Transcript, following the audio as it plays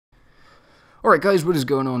Alright guys, what is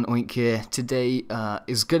going on? Oink here. Today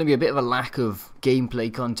is going to be a bit of a lack of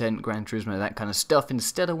gameplay content, Gran Turismo, that kind of stuff.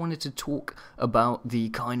 Instead I wanted to talk about the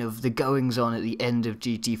kind of the goings on at the end of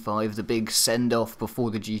GT5, the big send-off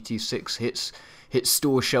before the GT6 hits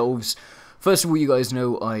store shelves. First of all, you guys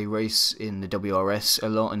know I race in the WRS a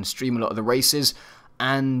lot and stream a lot of the races.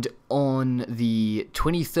 And on the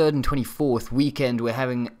 23rd and 24th weekend, we're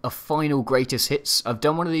having a final greatest hits. I've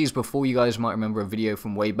done one of these before, you guys might remember a video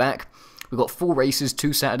from way back. We've got 4 races,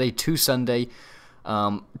 2 Saturday, 2 Sunday,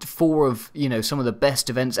 4 of, some of the best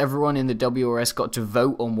events. Everyone in the WRS got to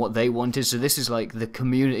vote on what they wanted, so this is like the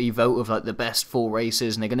community vote of like the best 4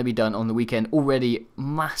 races, and they're going to be done on the weekend. Already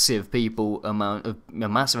massive amount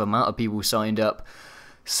of people signed up.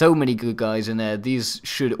 So many good guys in there. These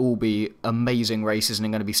should all be amazing races, and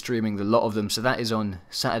I'm going to be streaming a lot of them. So that is on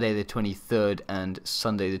Saturday the 23rd and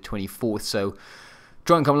Sunday the 24th. So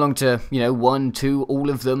try and come along to, 1, 2, all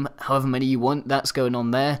of them, however many you want. That's going on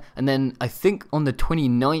there. And then I think on the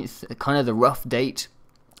 29th, kind of the rough date,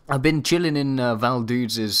 I've been chilling in Val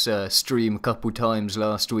Dudes' stream a couple times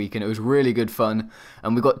last week, and it was really good fun.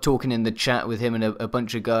 And we got talking in the chat with him and a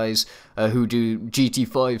bunch of guys who do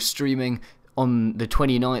GT5 streaming. On the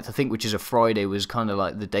 29th, I think, which is a Friday, was kind of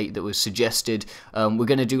like the date that was suggested. We're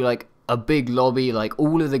going to do like a big lobby, like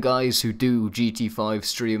all of the guys who do GT5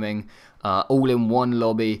 streaming, all in one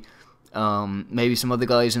lobby. Maybe some other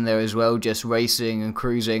guys in there as well, just racing and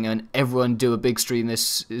cruising, and everyone do a big stream.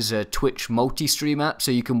 This is a Twitch multi-stream app,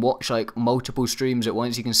 so you can watch like multiple streams at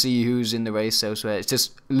once. You can see who's in the race elsewhere. It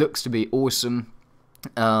just looks to be awesome.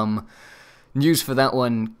 News for that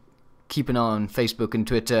one. Keep an eye on Facebook and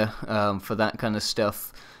Twitter for that kind of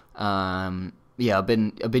stuff. Yeah, I've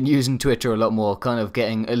been using Twitter a lot more, kind of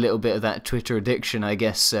getting a little bit of that Twitter addiction, I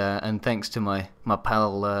guess. And thanks to my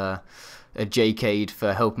pal JCade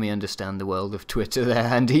for helping me understand the world of Twitter there.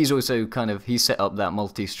 And he's also he set up that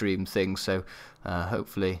multi-stream thing. So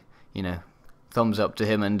hopefully, thumbs up to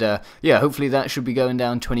him. And yeah, hopefully that should be going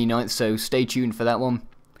down 29th. So stay tuned for that one.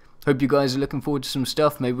 Hope you guys are looking forward to some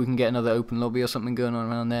stuff. Maybe we can get another open lobby or something going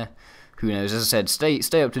on around there. Who knows? As I said,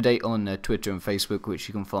 stay up to date on Twitter and Facebook, which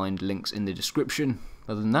you can find links in the description.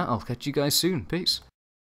 Other than that, I'll catch you guys soon. Peace.